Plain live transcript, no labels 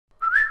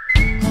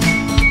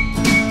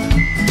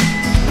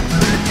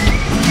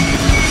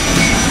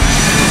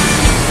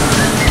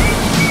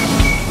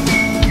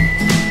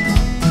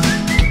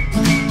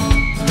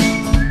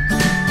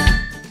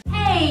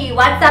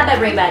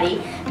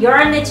everybody, you're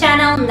on the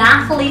channel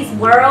Nathalie's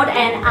World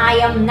and I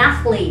am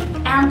Nathalie.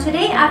 And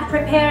today I've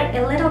prepared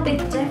a little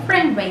bit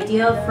different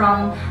video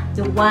from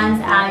the ones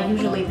I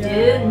usually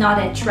do, not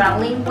a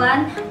traveling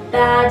one,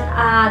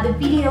 but the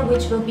video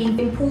which will be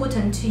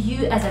important to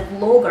you as a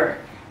vlogger.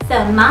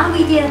 So my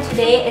video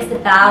today is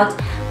about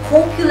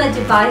popular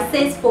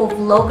devices for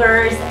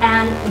vloggers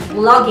and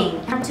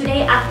vlogging. And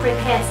today I've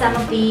prepared some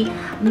of the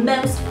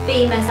most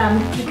famous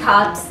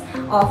pickups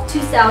of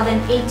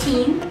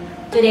 2018.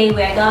 Today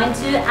we're going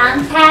to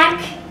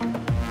unpack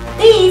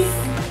this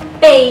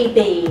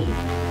baby,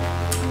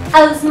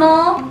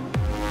 OSMO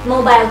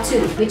Mobile 2,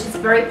 which is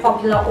very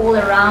popular all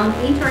around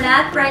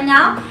internet right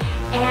now,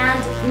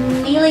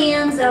 and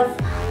millions of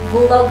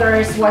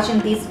vloggers watching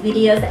these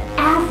videos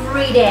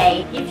every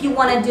day. If you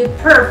want to do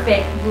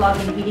perfect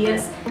vlogging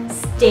videos,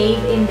 stay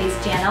in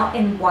this channel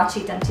and watch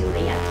it until the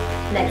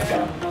end. Let's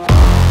go.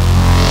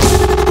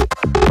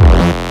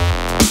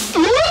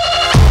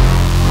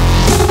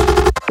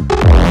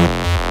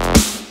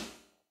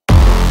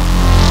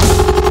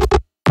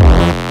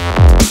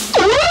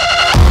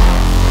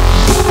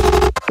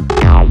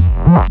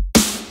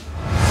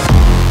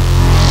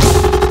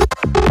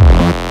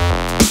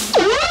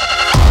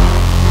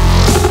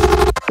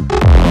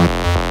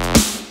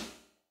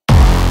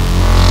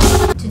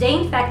 Today,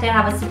 in fact, I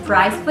have a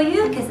surprise for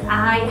you because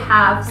I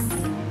have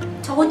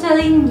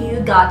totally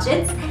new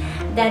gadgets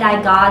that I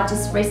got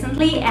just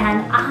recently,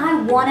 and I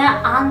want to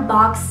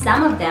unbox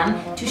some of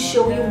them to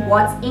show you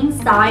what's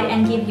inside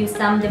and give you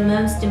some of the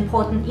most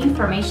important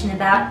information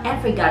about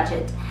every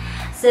gadget.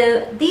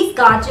 So these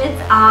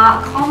gadgets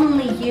are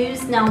commonly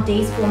used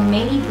nowadays for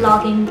many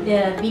vlogging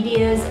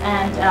videos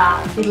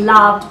and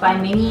beloved by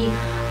many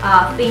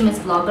famous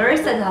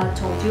vloggers, as I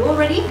told you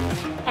already.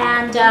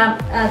 And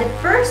the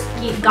first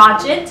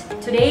gadget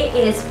today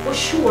is for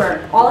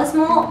sure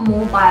OSMO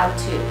Mobile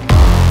 2.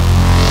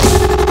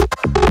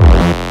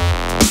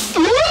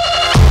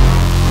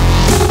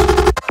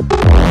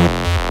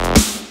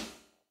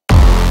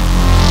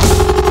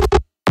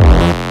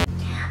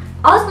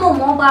 OSMO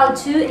Mobile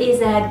 2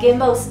 is a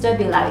gimbal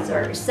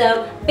stabilizer.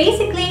 So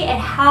basically it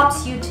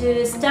helps you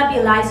to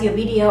stabilize your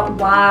video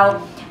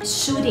while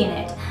shooting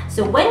it.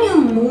 So when you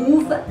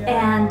move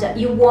and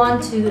you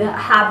want to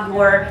have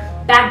your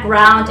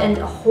background and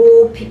the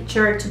whole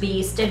picture to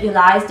be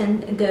stabilized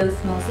and go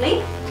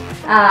smoothly,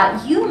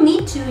 you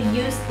need to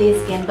use this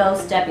gimbal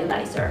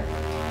stabilizer.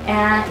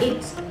 And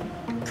it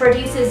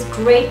produces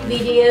great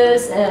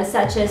videos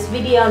such as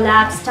video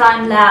lapse,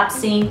 time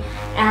lapsing,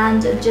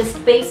 and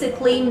just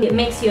basically it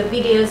makes your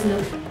videos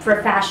look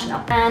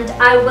professional. And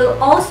I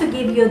will also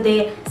give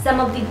you some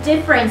of the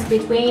difference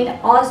between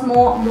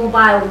OSMO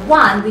Mobile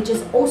 1, which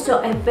is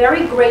also a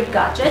very great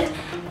gadget,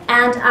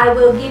 and I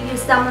will give you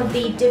some of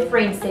the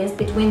differences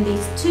between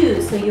these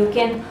two, so you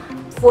can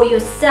for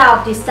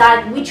yourself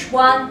decide which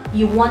one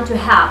you want to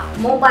have,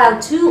 Mobile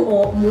 2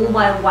 or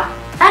Mobile 1.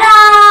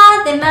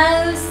 Ta-da!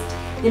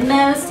 The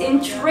most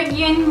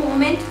intriguing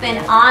moment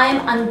when I'm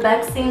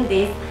unboxing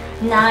this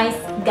nice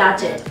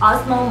gadget,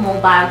 OSMO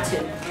Mobile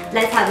 2.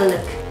 Let's have a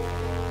look.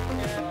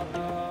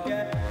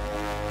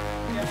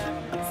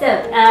 So,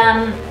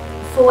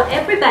 for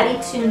everybody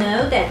to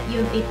know that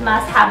it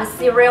must have a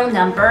serial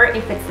number.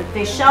 If it's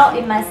official,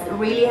 it must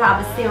really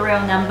have a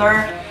serial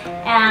number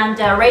and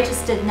a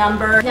registered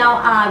number.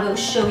 Now I will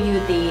show you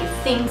the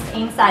things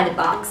inside the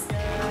box.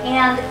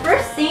 And the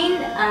first thing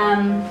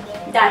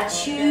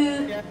that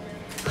you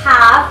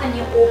have when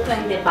you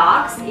open the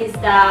box is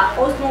the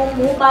OSMO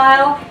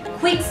Mobile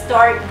Quick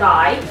Start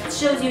Guide. It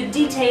shows you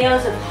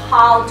details of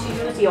how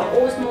to use your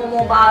OSMO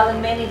Mobile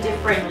in many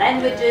different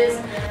languages.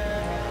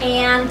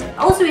 And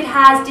also it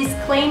has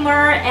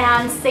disclaimer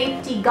and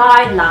safety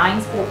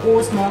guidelines for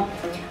OSMO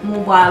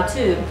Mobile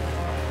 2.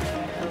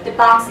 The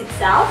box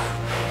itself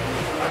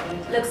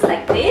looks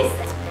like this.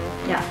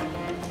 Yeah.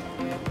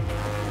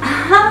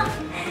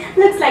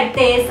 Looks like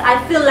this.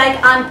 I feel like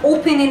I'm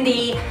opening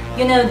the,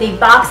 the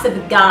box of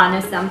a gun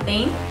or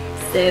something.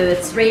 So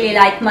it's really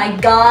like my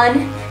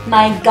gun,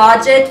 my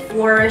gadget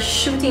for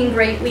shooting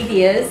great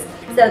videos.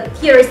 So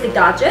here is the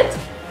gadget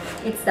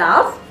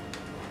itself.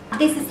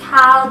 This is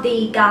how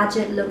the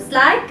gadget looks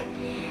like,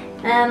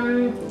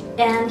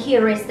 and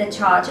here is the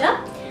charger.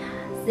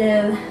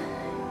 So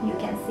you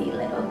can see a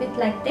little bit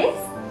like this.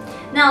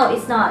 Now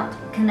it's not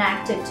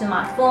connected to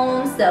my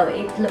phone, so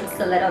it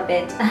looks a little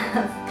bit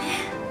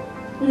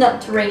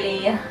not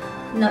really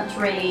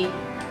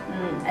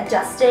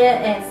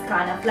adjusted. It's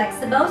kind of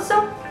flexible.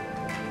 So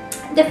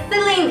the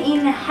feeling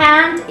in the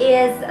hand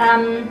is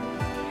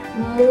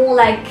more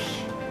like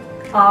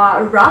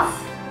rough.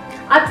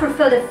 I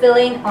prefer the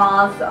feeling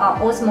of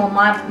OSMO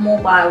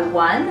Mobile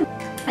 1.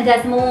 It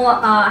has more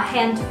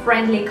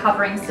hand-friendly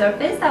covering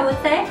surface, I would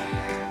say.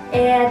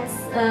 It's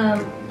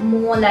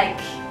more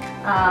like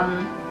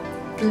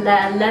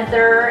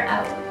leather,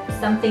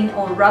 something,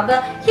 or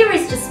rubber. Here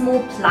is just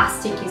more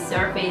plasticky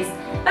surface,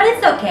 but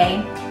it's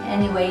okay.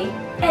 Anyway,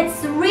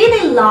 it's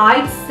really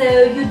light,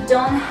 so you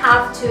don't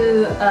have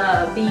to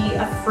be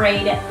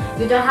afraid.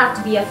 You don't have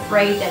to be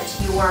afraid that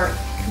your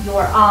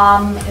your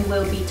arm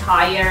will be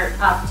tired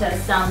after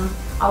some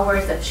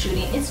hours of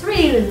shooting. It's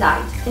really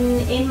light.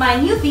 In my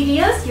new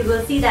videos, you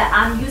will see that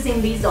I'm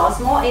using this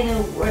Osmo and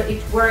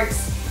it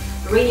works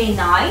really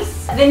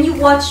nice. When you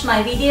watch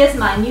my videos,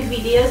 my new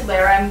videos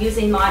where I'm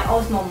using my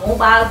Osmo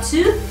Mobile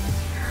 2,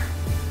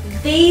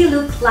 they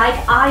look like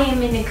I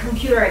am in a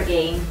computer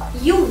game.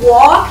 You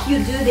walk,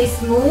 you do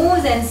these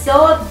moves and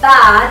so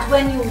bad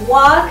when you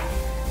walk,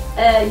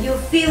 you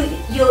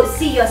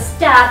see your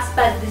steps,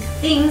 but the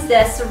things,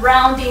 the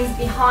surroundings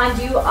behind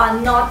you are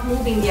not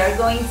moving. They are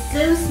going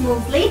so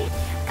smoothly.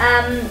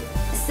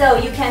 So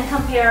you can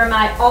compare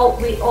my old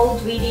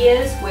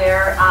videos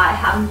where I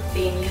haven't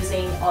been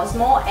using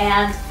Osmo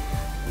and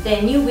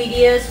the new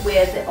videos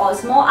with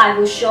Osmo. I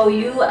will show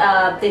you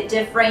the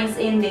difference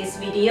in this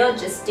video.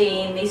 Just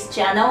stay in this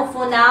channel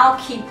for now,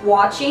 keep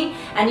watching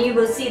and you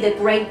will see the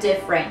great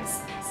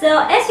difference. So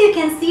as you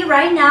can see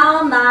right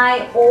now,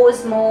 my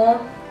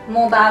Osmo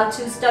Mobile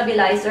 2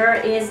 stabilizer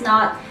is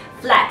not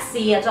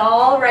flexy at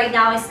all. Right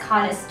now it's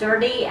kind of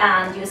sturdy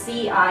and you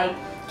see I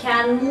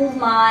can move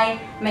my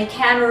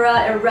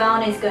camera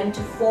around. It's going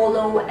to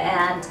follow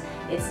and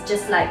it's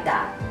just like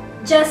that.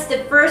 Just the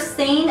first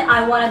thing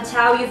I want to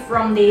tell you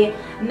from the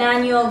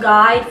manual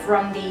guide,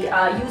 from the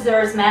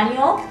user's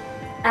manual.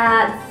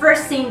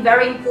 First thing,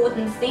 very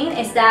important thing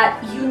is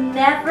that you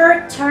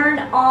never turn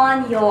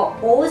on your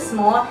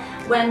Osmo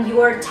when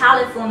your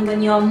telephone,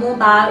 when your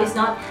mobile is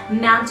not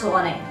mounted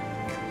on it.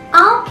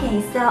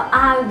 Okay, so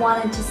I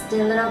wanted to just a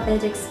little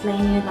bit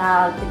explain you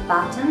about the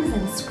buttons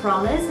and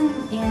scrollers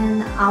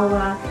in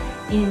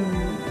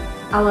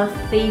our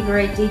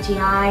favorite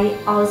DJI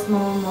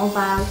OSMO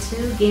Mobile 2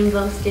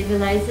 gimbal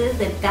stabilizer,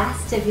 the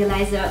best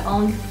stabilizer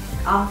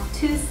of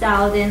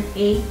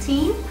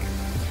 2018.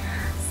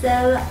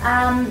 So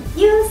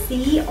you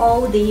see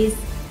all these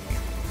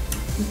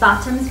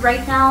buttons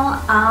right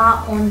now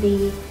are on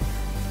the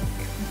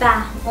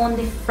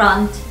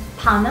front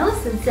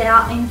panels. They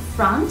are in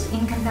front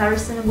in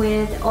comparison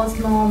with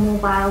Osmo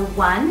Mobile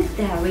 1,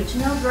 the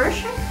original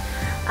version.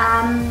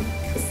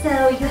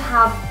 So you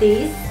have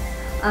this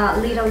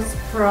little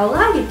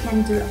scroller. You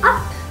can do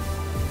up,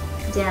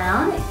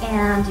 down,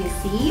 and you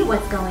see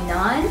what's going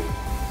on.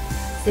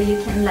 So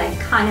you can like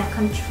kind of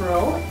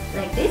control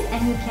like this,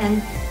 and you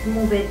can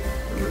move it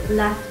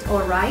left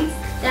or right.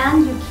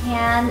 Then you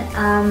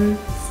can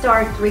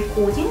start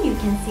recording. You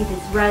can see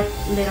this red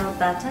little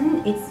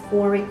button. It's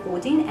for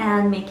recording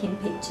and making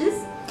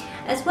pictures.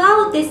 As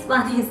well, this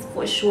one is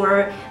for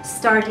sure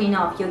starting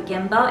off your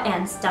gimbal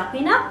and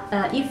stopping up.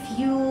 If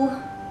you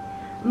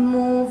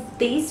move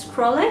this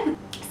scroller, you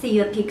see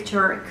your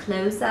picture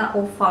closer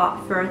or far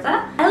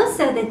further.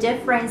 Also, the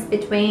difference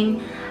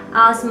between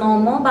Osmo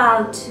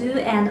Mobile 2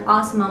 and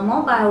Osmo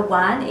Mobile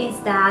 1 is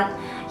that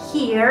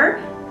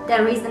here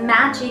there is a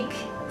magic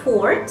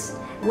port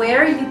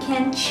where you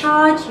can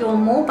charge your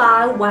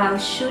mobile while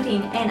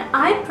shooting, and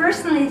I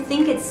personally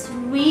think it's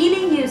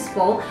really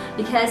useful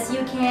because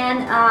you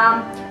can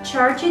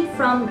charge it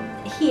from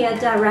here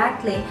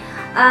directly.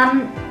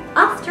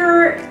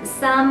 After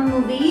some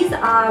movies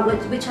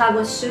which I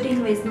was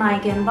shooting with my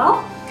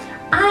gimbal,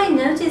 I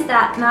noticed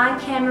that my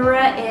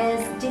camera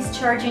is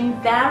discharging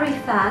very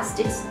fast.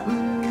 It's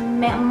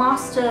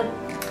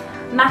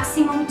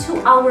maximum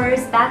 2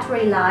 hours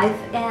battery life,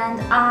 and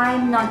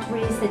I'm not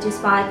really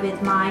satisfied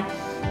with my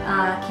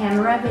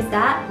camera with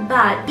that.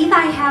 But if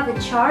I have a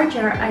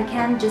charger, I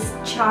can just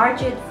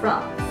charge it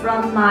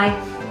from my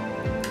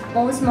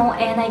Osmo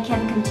and I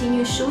can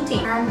continue shooting.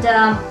 And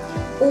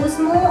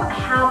Osmo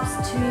helps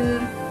to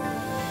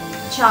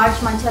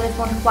charge my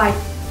telephone quite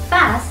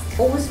fast.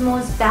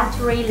 Osmo's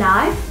battery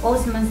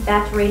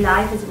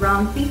life is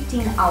around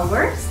 15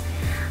 hours,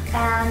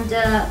 and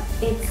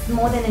it's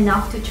more than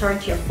enough to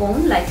charge your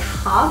phone, like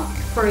half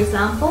for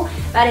example.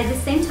 But at the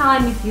same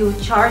time, if you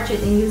charge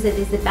it and use it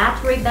as a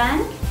battery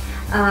bank,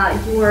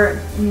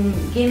 your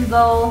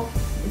gimbal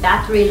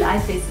battery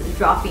life is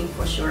dropping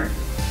for sure.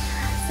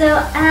 So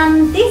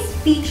this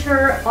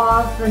feature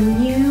of the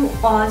new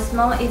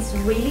Osmo is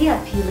really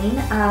appealing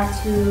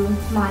to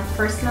my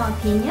personal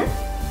opinion.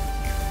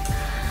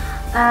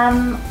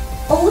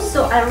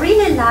 Also, I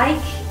really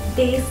like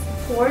this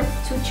port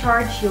to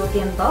charge your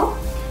gimbal.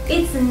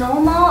 It's a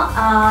normal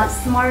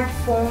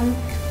smartphone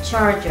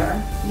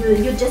charger.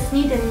 You just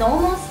need a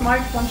normal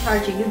smartphone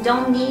charger. You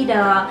don't need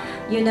a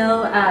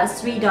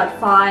 3.5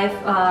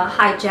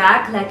 high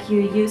jack like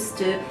you used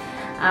to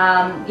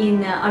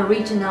in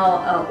original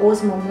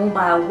Osmo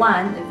Mobile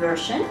 1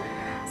 version.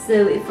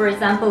 So for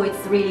example,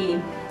 it's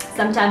really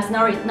sometimes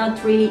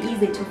not really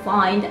easy to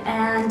find,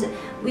 and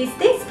with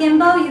this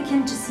gimbal you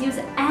can just use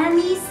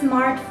any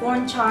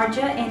smartphone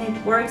charger and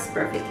it works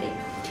perfectly.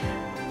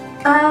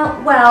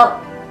 Well,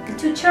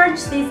 to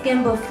charge this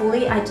gimbal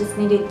fully, I just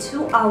needed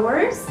 2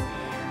 hours,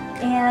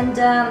 and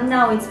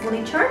now it's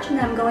fully charged, and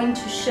I'm going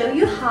to show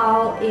you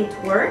how it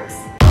works.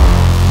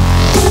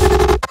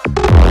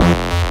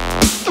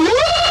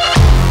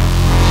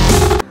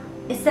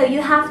 So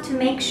you have to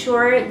make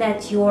sure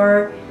that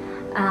your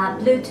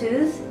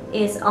Bluetooth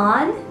is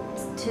on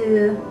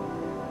to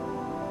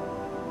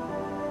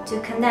to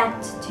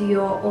connect to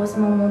your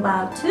Osmo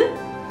Mobile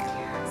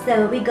 2.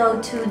 So we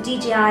go to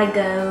DJI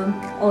Go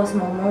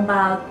Osmo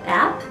Mobile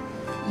app.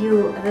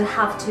 You will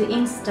have to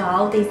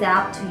install this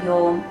app to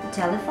your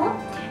telephone.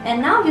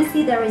 And now you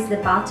see there is a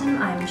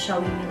button, I'm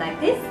showing you like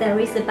this. There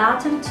is a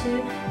button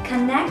to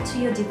connect to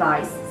your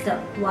device.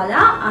 So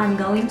voila, I'm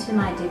going to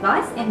my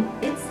device and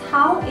it's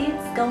how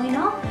it's going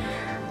on.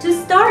 To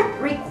start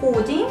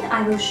recording,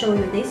 I will show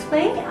you this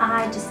way.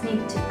 I just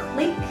need to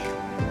click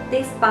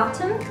this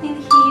button in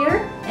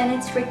here and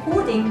it's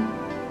recording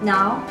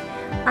now.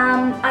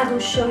 I will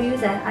show you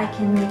that I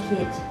can make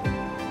it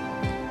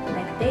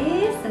like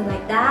this and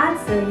like that.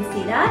 So you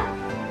see that?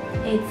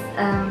 It's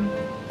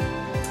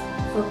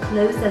for a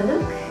closer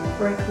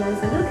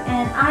look,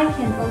 and I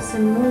can also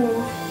move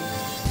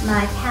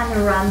my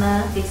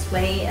panorama this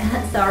way.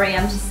 Sorry,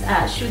 I'm just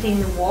shooting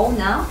the wall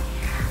now.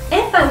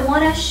 If I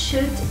want to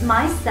shoot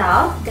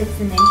myself, that's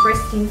an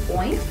interesting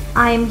point.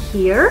 I'm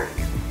here.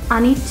 I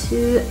need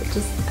to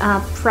just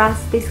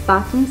press this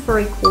button for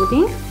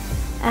recording,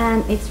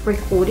 and it's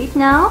recorded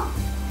now,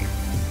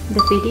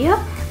 the video.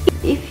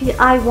 If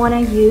I want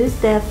to use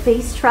the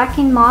face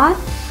tracking mode,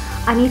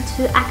 I need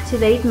to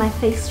activate my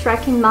face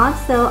tracking mode,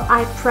 so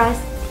I press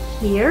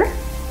here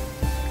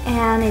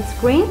and it's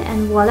green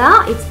and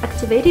voila, it's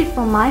activated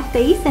for my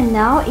face. And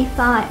now if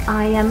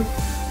I am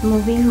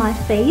moving my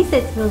face,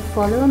 it will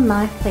follow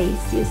my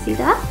face. You see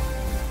that?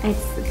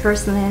 It's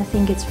personally, I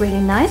think it's really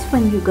nice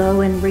when you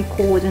go and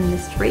record on the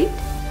street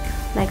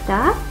like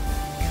that.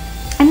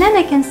 And then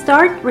I can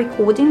start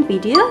recording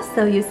video.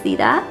 So you see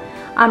that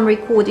I'm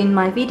recording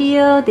my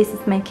video. This is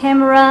my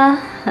camera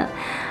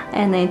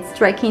and it's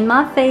tracking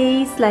my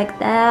face like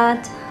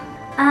that.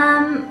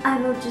 I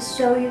will just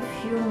show you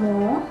a few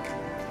more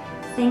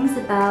things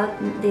about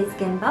this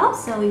gimbal,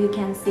 so you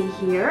can see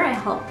here, I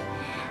hope.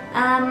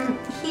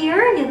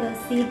 Here you will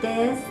see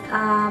this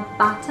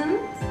button.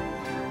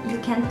 You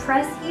can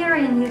press here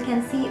and you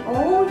can see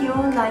all your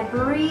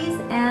libraries,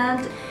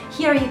 and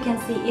here you can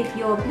see if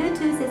your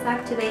Bluetooth is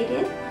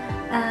activated,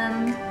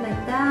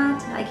 like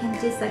that. I can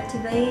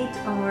deactivate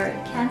or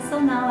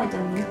cancel now, I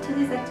don't need to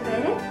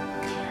deactivate it.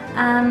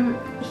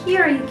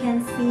 Here you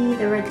can see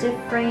there are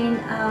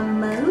different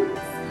modes.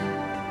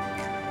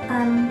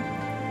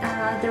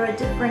 There are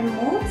different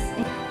modes: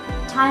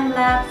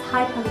 time-lapse,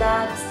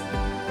 hyperlapse,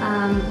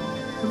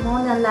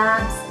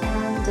 monolapse,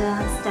 and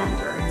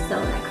standard. So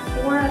like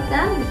 4 of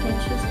them you can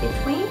choose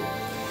between.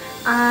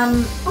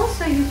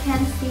 Also you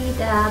can see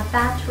the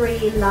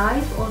battery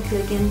life of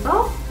your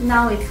gimbal.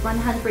 Now it's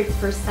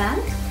 100%.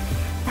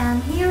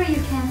 And here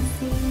you can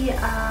see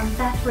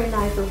battery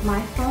life of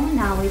my phone.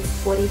 Now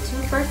it's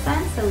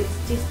 42%, so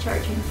it's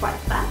discharging quite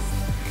fast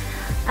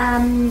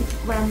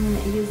when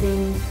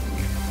using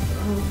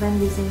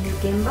the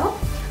gimbal.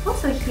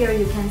 Also here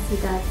you can see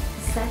the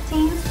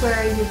settings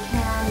where you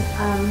can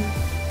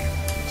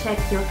check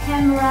your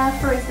camera,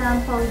 for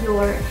example,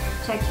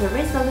 check your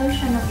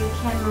resolution of your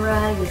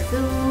camera, your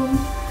zoom.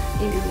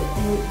 If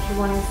you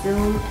want to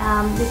zoom,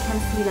 you can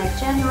see like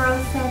general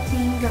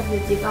settings of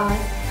your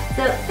device.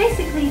 So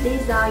basically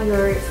these are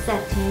your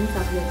settings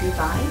of your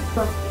device.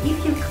 So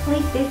if you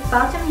click this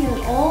button, you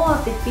have all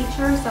of the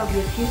features of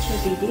your future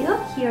video.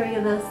 Here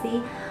you will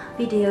see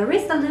video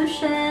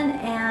resolution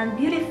and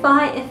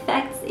beautify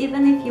effects,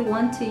 even if you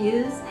want to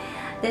use.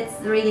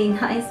 That's really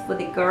nice for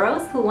the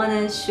girls who want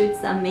to shoot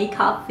some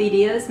makeup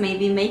videos,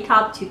 maybe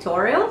makeup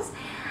tutorials.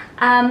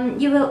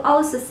 You will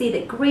also see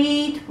the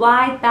grid,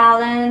 white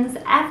balance,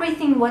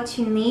 everything what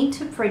you need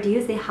to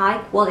produce a high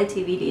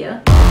quality video.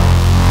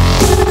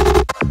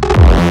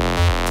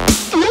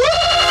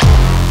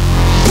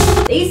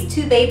 These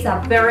two babes are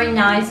very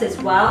nice as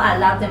well. I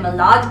love them a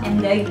lot, and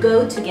they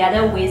go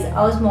together with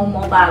Osmo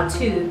Mobile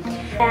 2.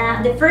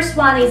 The first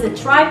one is a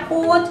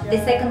tripod, the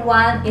second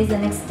one is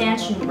an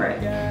extension rod.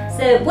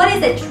 So what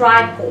is a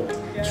tripod?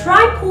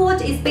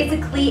 Tripod is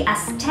basically a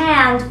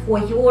stand for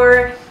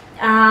your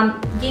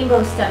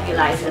gimbal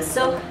stabilizer.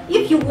 So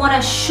if you want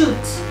to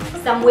shoot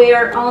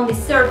somewhere on the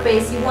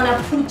surface, you want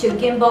to put your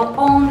gimbal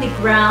on the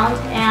ground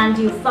and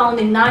you found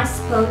a nice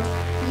spot,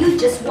 you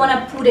just want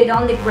to put it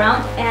on the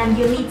ground and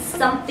you need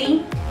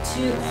something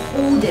to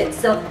hold it.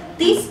 So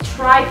this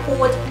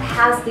tripod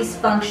has this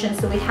function.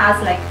 So it has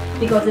like,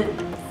 because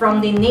from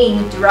the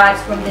name, it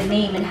derives from the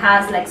name, it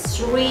has like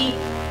 3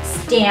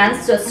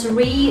 stands, so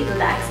 3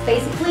 legs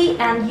basically,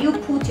 and you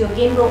put your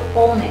gimbal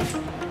on it.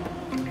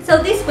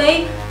 So this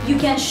way you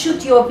can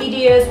shoot your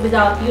videos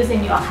without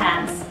using your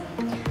hands.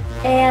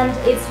 And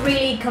it's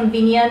really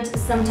convenient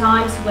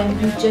sometimes when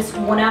you just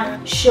want to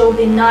show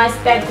the nice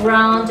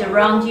background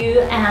around you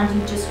and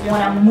you just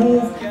want to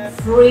move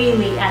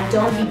freely and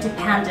don't be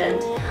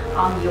dependent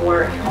on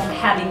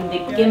having the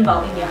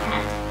gimbal in your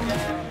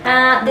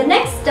hand. The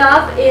next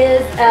stuff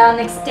is an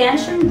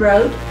extension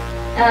rod,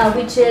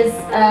 which is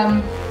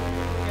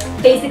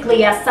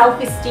basically a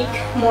selfie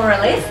stick, more or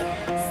less.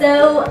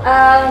 So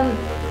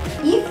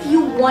if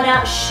you want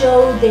to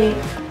show the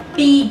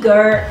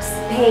bigger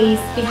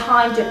space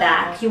behind your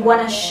back, you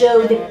want to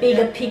show the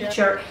bigger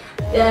picture,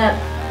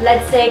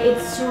 let's say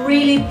it's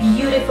really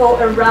beautiful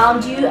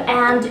around you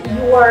and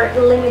you are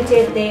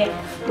limited there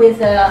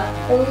with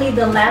only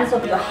the length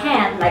of your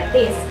hand like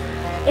this.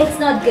 It's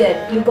not good.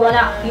 You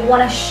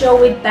wanna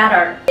show it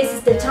better. This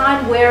is the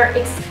time where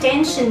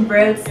extension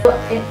rods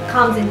it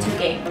comes into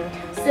game.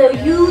 So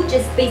you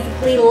just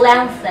basically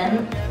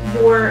lengthen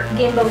your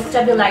gimbal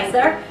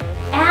stabilizer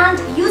and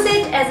use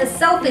it as a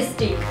selfie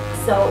stick.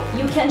 So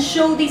you can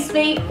show this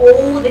way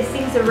all the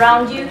things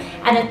around you,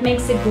 and it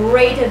makes a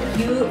greater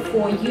view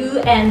for you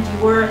and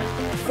your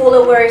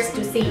followers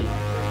to see.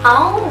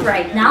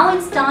 Alright, now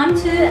it's time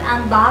to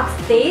unbox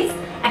this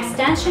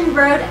extension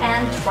rod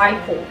and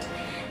tripod.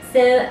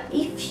 So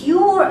if you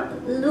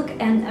look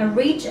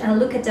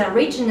at the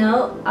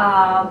original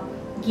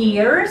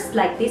gears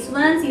like these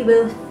ones, you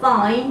will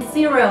find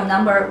serial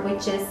number,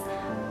 which is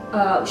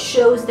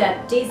shows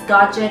that this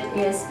gadget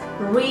is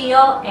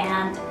real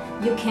and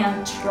you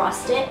can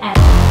trust it. And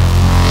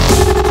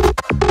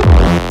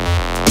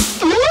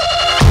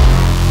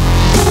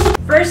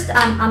first,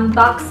 I'm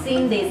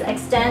unboxing this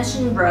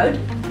extension rod.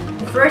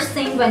 The first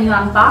thing when you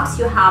unbox,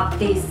 you have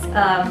this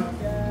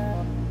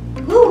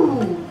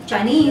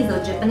Chinese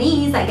or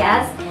Japanese, I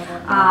guess,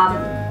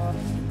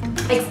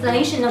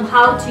 explanation of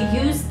how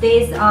to use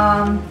this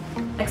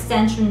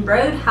extension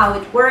rod, how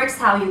it works,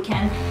 how you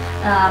can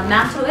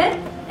mount it,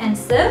 and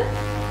so.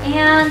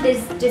 And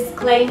this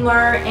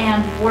disclaimer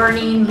and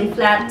warning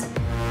leaflet,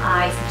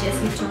 I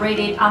suggest you to read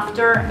it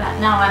after, but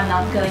now I'm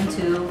not going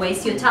to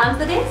waste your time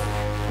for this.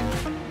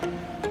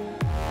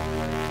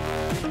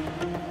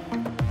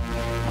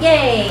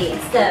 Yay!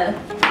 So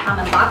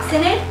I'm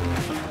unboxing it.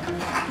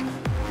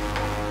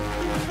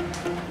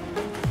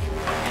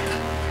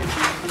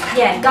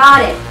 Yeah,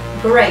 got it.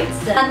 Great.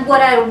 So, and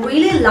what I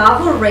really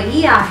love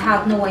already, I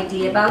have no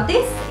idea about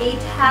this,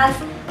 it has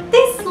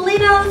this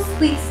little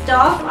sweet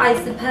stuff.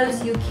 I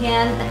suppose you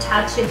can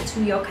attach it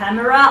to your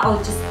camera or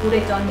just put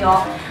it on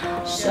your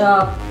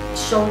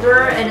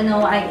shoulder. I don't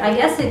know, I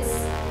guess it's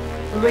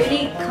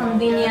really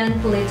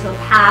convenient little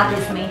pad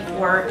is made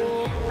for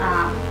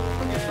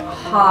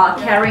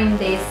carrying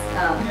this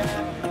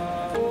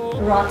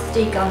rod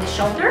stick on the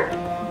shoulder.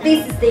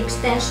 This is the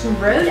extension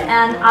rod,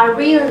 and I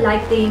really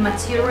like the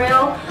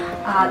material,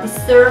 the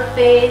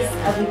surface,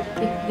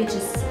 which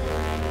is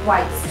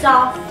quite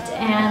soft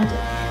and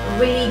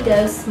really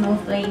goes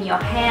smoothly in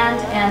your hand,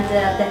 and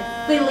the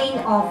feeling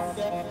of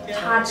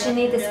touching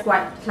it is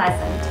quite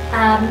pleasant.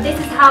 This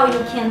is how you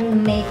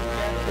can make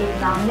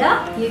it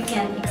longer. You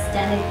can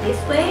extend it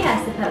this way.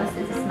 I suppose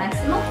this is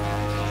maximum.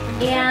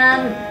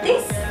 And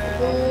this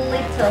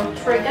little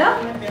trigger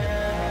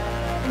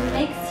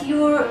makes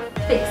you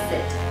fix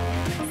it.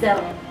 So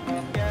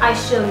I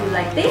show you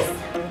like this.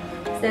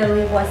 So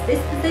it was this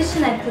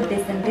position, I put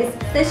this in this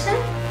position.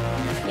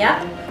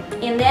 Yep.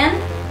 And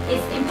then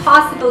it's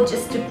impossible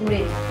just to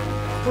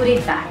put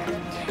it back.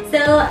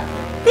 So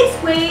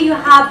this way you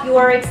have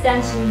your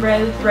extension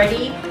rod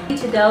ready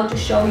to go to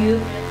show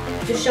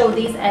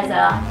this as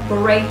a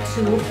great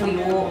tool for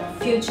your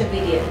future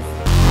videos.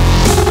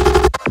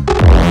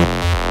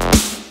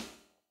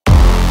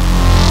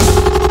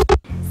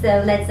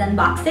 So let's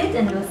unbox it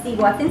and we'll see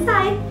what's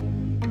inside.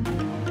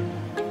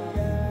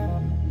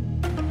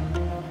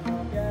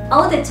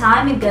 All the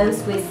time it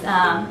goes with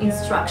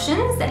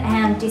instructions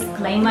and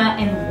disclaimer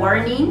and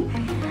warning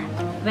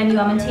when you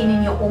are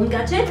maintaining your own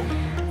gadget,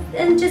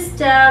 and just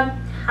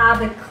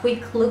have a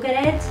quick look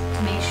at it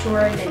to make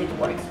sure that it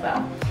works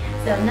well.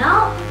 So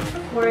now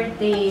for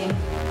the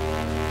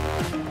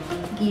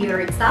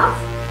gear itself,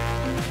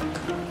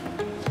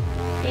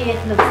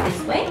 it looks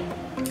this way.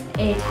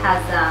 It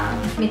has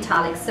a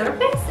metallic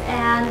surface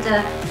and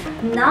a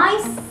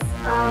nice,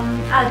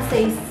 I'd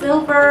say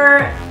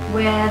silver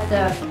with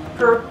a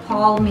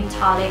purple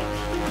metallic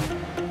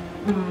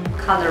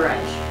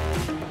colorage.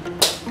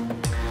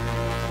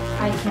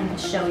 I can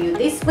show you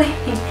this way.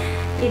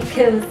 It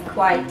goes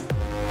quite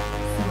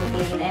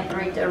smoothly in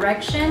every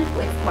direction, so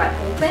it's quite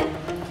open.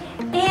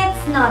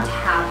 It's not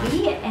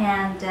heavy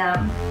and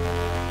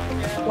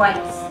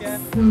quite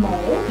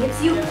small.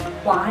 Gives you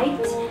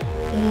quite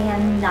a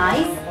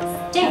nice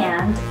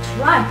stand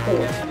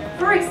tripod.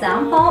 For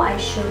example, I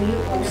show you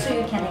also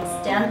you can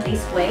extend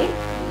this way.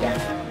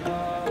 Yes.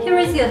 Here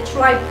is your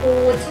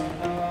tripod,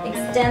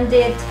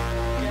 extended,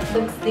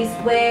 looks this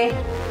way,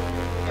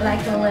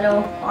 like a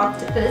little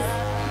octopus.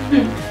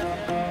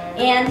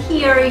 And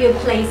here you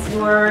place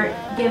your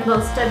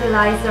gimbal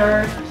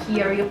stabilizer,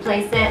 here you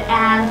place it,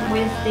 and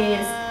with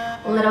this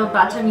little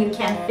button you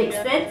can fix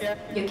it.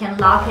 You can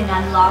lock and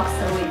unlock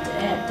so it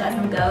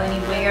doesn't go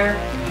anywhere,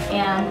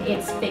 and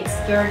it's fixed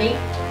sturdy.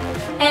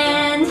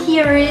 And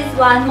here is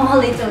one more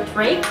little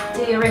trick.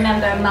 Do you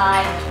remember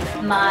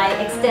my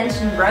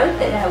extension rod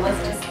that I was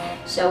just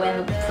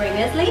showing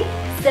previously?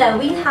 So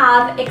we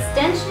have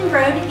extension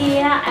rod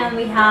here and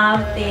we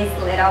have this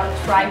little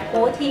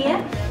tripod here.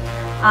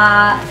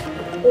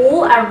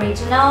 All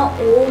original,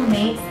 all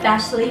made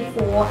specially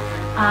for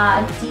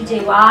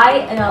DJI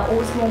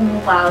OSMO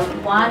Mobile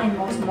 1 and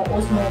OSMO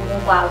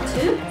Mobile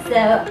 2.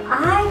 So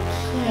I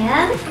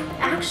can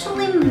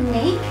actually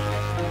make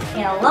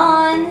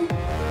Elon,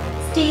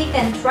 stick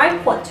and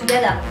tripod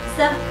together.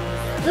 So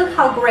look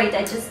how great,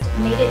 I just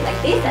made it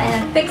like this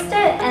and I fixed it,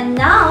 and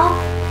now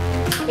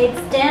it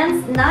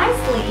stands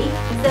nicely.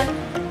 So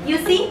you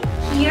see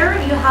here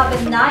you have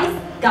a nice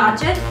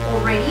gadget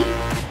already,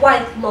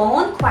 quite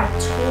long, quite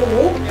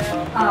tall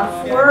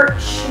for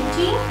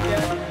shooting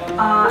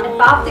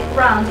above the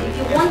ground. If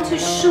you want to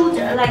shoot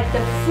like the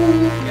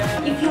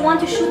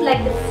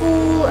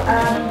full,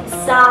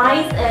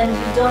 size and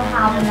you don't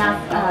have enough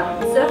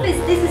surface,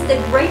 this is the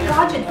great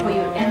gadget for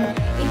you, and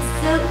it's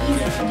so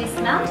easy to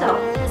dismantle.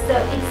 So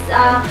it's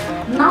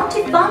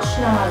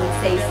multifunctional, I would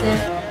say. So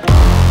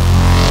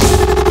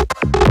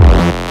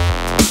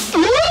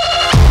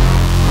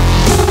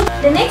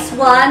the next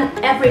one,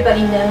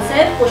 everybody knows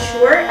it for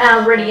sure. I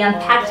already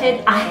unpacked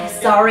it.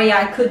 Sorry,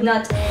 I could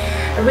not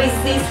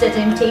resist the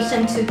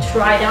temptation to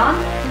try it on.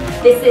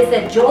 This is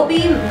a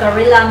Joby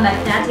Gorilla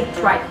Magnetic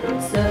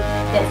Tripod. So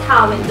that's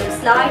how it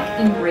looks like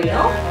in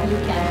real. You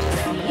can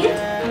just see it.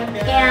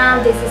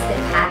 And this is the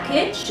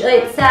package.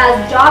 It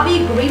says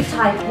Joby Grip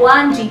Type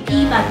 1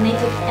 GP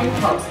Magnetic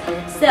Impulse.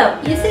 So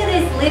you see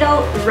these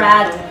little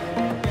red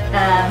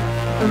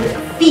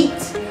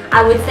feet.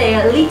 I would say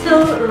a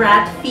little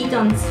red feet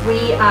on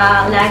three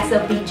legs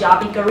of the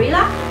Joby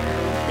Gorilla.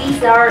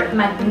 These are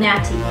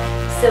magnetic,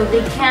 so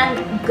they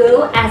can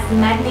go as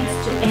magnets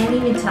to any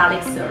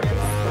metallic surface.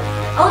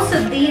 Also,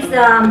 this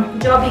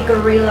Joby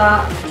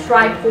Gorilla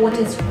tripod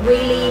is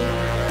really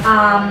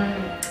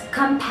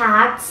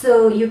compact,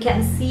 so you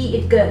can see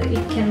it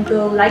can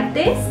go like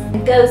this.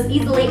 It goes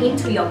easily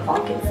into your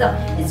pocket, so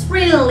it's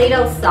really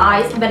little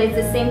size, but at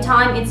the same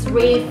time it's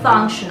really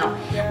functional.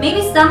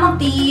 Maybe some of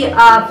the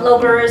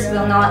vloggers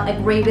will not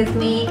agree with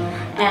me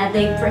and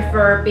they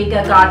prefer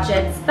bigger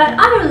gadgets, but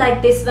I really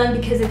like this one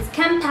because it's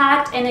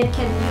compact and you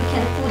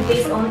can put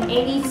this on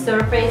any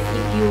surface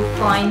if you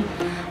find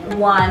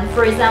one.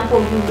 For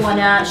example, you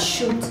wanna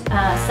shoot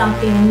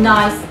something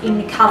nice in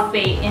the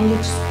cafe and you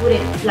just put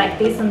it like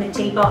this on the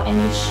table and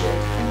you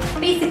shoot.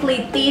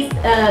 Basically, this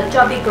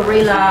Joby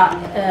Gorilla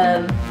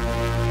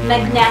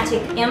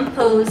magnetic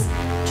impulse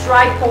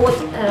tripod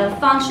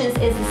functions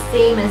is the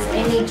same as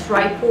any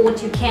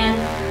tripod. You can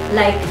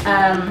like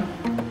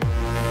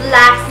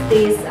flex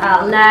these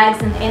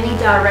legs in any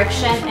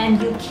direction,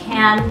 and you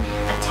can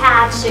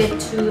attach it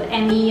to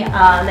any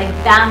like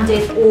bend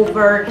it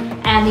over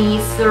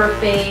any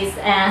surface,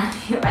 and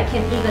I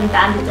can even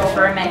bend it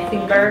over my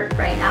finger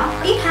right now.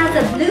 It has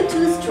a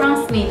Bluetooth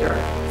transmitter,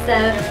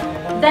 so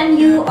when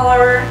you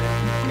are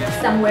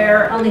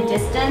somewhere on a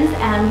distance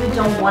and you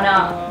don't want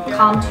to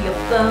come to your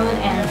phone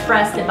and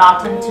press the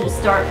button to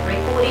start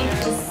recording,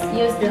 just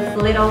use this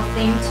little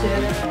thing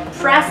to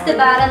press the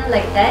button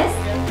like this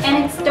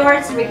and it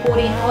starts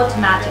recording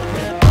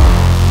automatically.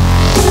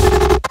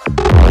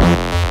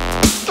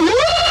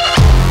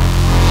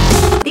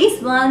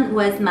 This one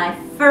was my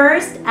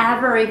first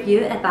ever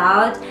review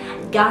about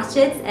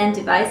gadgets and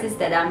devices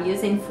that I'm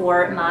using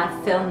for my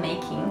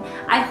filmmaking.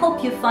 I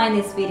hope you find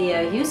this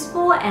video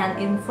useful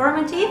and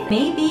informative.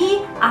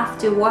 Maybe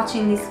after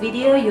watching this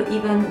video you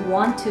even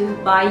want to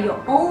buy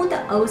your own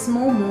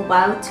Osmo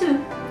mobile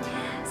too.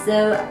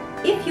 So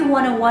if you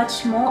want to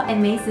watch more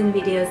amazing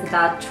videos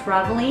about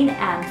traveling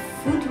and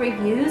food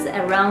reviews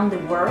around the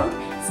world,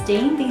 stay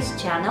in this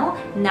channel,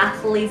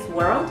 Nathalie's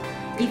World.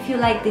 If you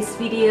like this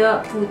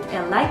video, put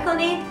a like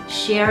on it,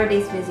 share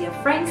this with your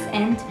friends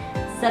and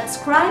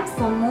subscribe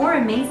for more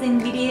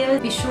amazing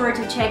videos. Be sure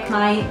to check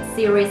my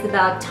series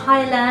about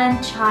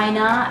Thailand,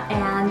 China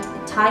and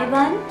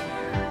Taiwan.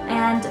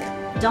 And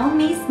don't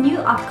miss new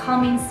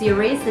upcoming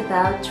series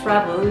about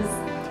travels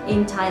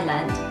in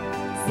Thailand.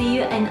 See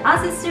you in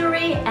other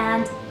series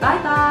and bye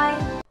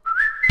bye!